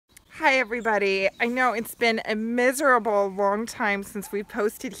Hi everybody. I know it's been a miserable long time since we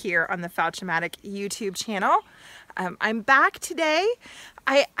posted here on the Fouch YouTube channel. I'm back today.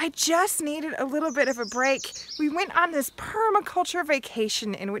 I just needed a little bit of a break. We went on this permaculture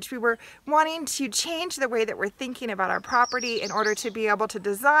vacation in which we were wanting to change the way that we're thinking about our property in order to be able to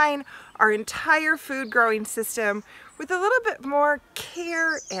design our entire food growing system with a little bit more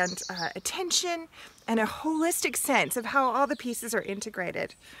care and attention and a holistic sense of how all the pieces are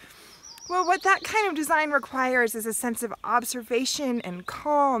integrated. Well, what that kind of design requires is a sense of observation and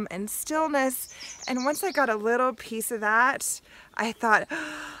calm and stillness. And once I got a little piece of that, I thought,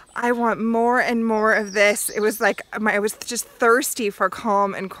 I want more and more of this. It was like I was just thirsty for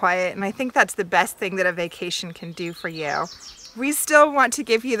calm and quiet. And I think that's the best thing that a vacation can do for you. We still want to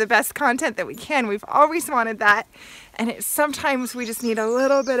give you the best content that we can. We've always wanted that. And sometimes we just need a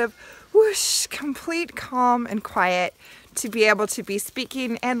little bit of whoosh, complete calm and quiet to be able to be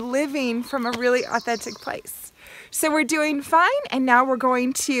speaking and living from a really authentic place. So we're doing fine, and now we're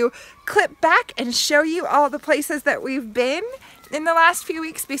going to clip back and show you all the places that we've been in the last few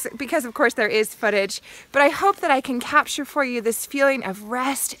weeks, because of course there is footage, but I hope that I can capture for you this feeling of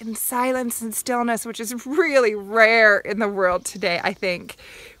rest and silence and stillness, which is really rare in the world today, I think,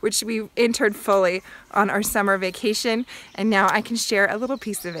 which we entered fully on our summer vacation, and now I can share a little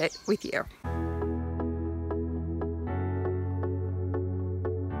piece of it with you.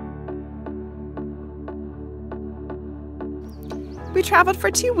 We traveled for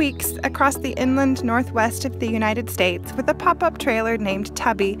 2 weeks across the inland northwest of the United States with a pop-up trailer named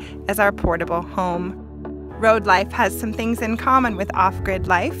Tubby as our portable home. Road life has some things in common with off-grid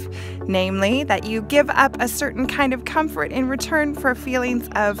life, namely that you give up a certain kind of comfort in return for feelings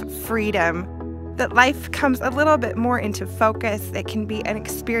of freedom. That life comes a little bit more into focus. It can be an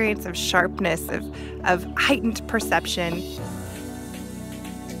experience of sharpness, of heightened perception.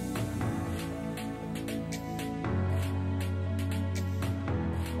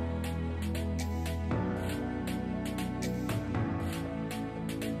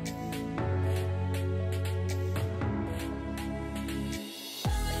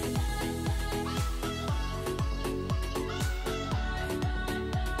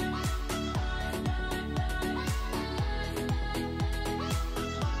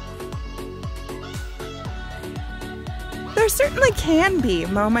 There certainly can be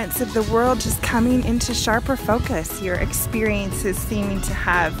moments of the world just coming into sharper focus, your experiences seeming to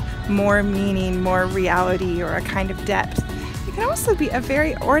have more meaning, more reality, or a kind of depth. It can also be a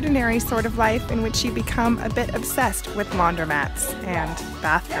very ordinary sort of life in which you become a bit obsessed with laundromats and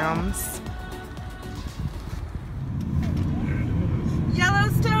bathrooms.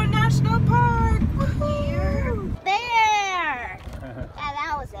 Yellowstone National Park! Woohoo! There! Yeah,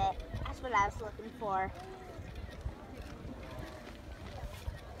 that was it. That's what I was looking for.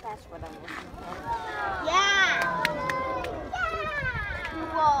 That's what I'm looking for. Yeah! Yeah!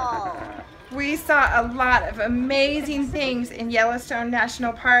 Whoa! We saw a lot of amazing things in Yellowstone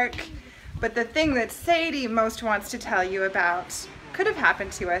National Park, but the thing that Sadie most wants to tell you about could have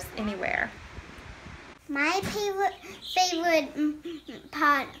happened to us anywhere. My favorite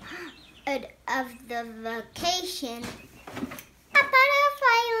part of the vacation, a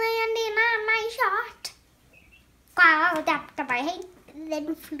butterfly landing on my shot. Crawled up to my head and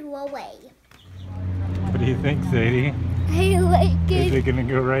then flew away. What do you think, Sadie? I like it. Is it gonna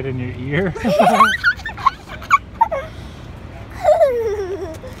go right in your ear?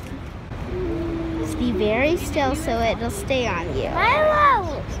 Just be very still so it'll stay on you.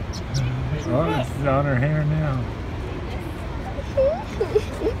 Oh, it's on her hair now.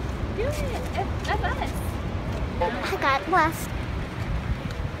 I got blessed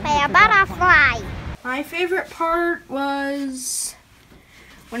by a butterfly. My favorite part was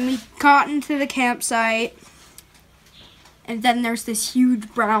when we got into the campsite and then there's this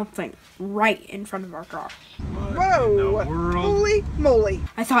huge brown thing right in front of our car. Whoa! Holy moly!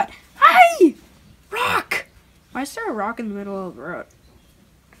 I thought, hey! Rock! Why is there a rock in the middle of the road?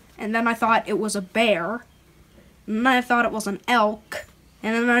 And then I thought it was a bear. And then I thought it was an elk.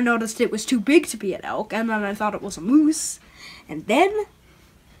 And then I noticed it was too big to be an elk. And then I thought it was a moose. And then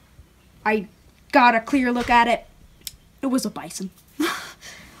I got a clear look at it. It was a bison.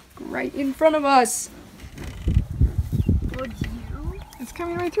 Right in front of us. It's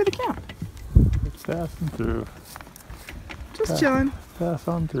coming right through the camp. It's passing through. Just chilling. Pass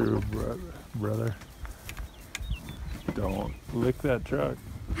on through, brother. Don't lick that truck.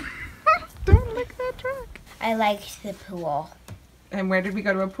 Don't lick that truck. I liked the pool. And where did we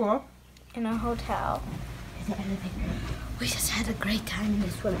go to a pool? In a hotel. We just had a great time in the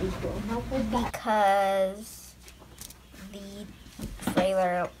swimming pool. Because the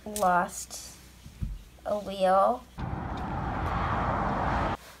trailer lost a wheel,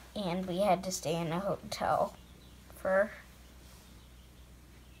 and we had to stay in a hotel for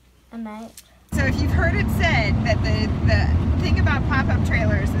a night. So if you've heard it said that the thing about pop-up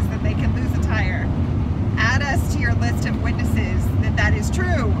trailers is that they can lose a tire, add us to your list of witnesses that that is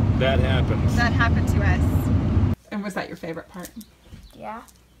true. That happens. That happened to us. And was that your favorite part? Yeah.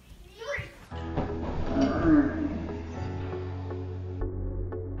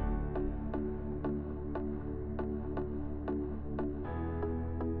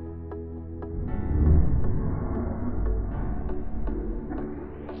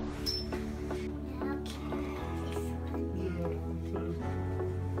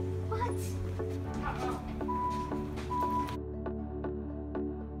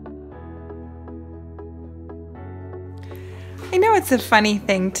 I know it's a funny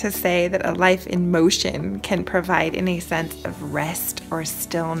thing to say that a life in motion can provide any sense of rest or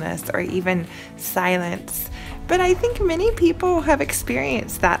stillness or even silence, but I think many people have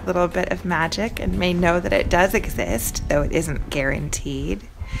experienced that little bit of magic and may know that it does exist, though it isn't guaranteed.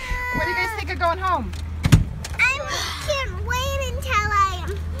 What do you guys think of going home? I can't wait until I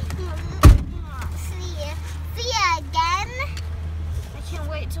see you again. I can't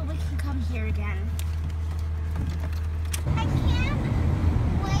wait till we can come here again. I can't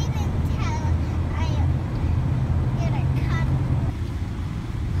wait until I get a cut.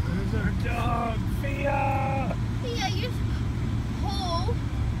 There's our dog, Fia! Fia, your whole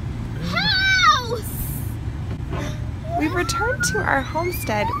house! We've returned to our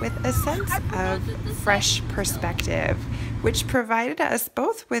homestead with a sense of fresh perspective, which provided us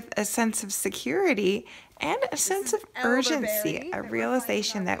both with a sense of security and a sense of urgency, a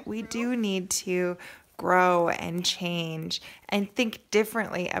realization that we do need to grow and change and think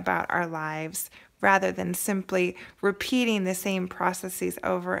differently about our lives rather than simply repeating the same processes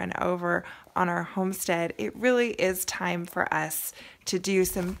over and over on our homestead. It really is time for us to do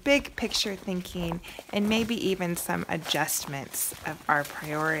some big picture thinking and maybe even some adjustments of our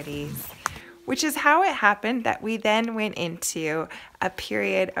priorities, which is how it happened that we then went into a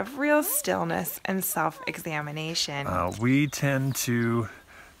period of real stillness and self-examination. We tend to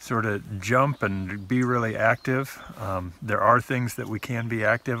sort of jump and be really active. There are things that we can be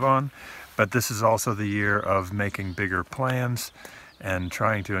active on, but this is also the year of making bigger plans and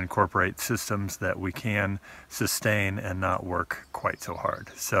trying to incorporate systems that we can sustain and not work quite so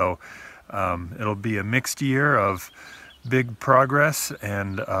hard. So it'll be a mixed year of big progress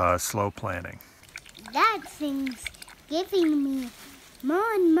and slow planning. That thing's giving me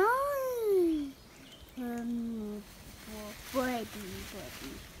more and more. Buddy.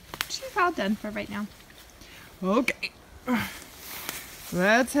 She's all done for right now. Okay.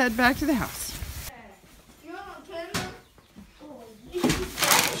 Let's head back to the house. I'm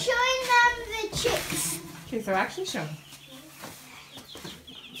showing them the chicks. Okay, so actually show me.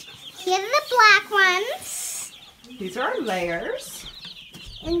 Here are the black ones. These are our layers.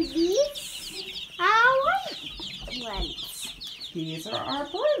 And these are white ones. These are our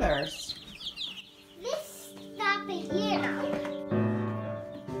broilers. Let's stop it here.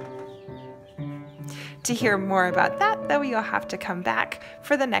 To hear more about that, though, you'll have to come back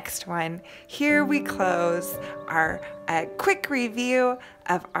for the next one. Here we close our quick review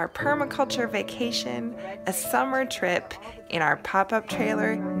of our permaculture vacation, a summer trip in our pop-up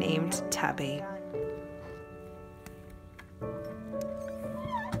trailer named Tubby.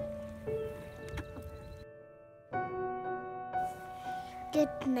 Good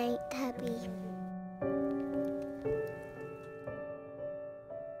night, Tubby.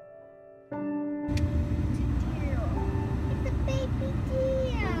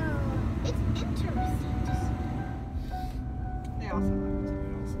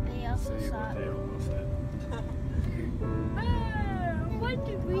 What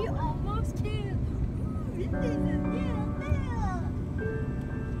did we almost do? This is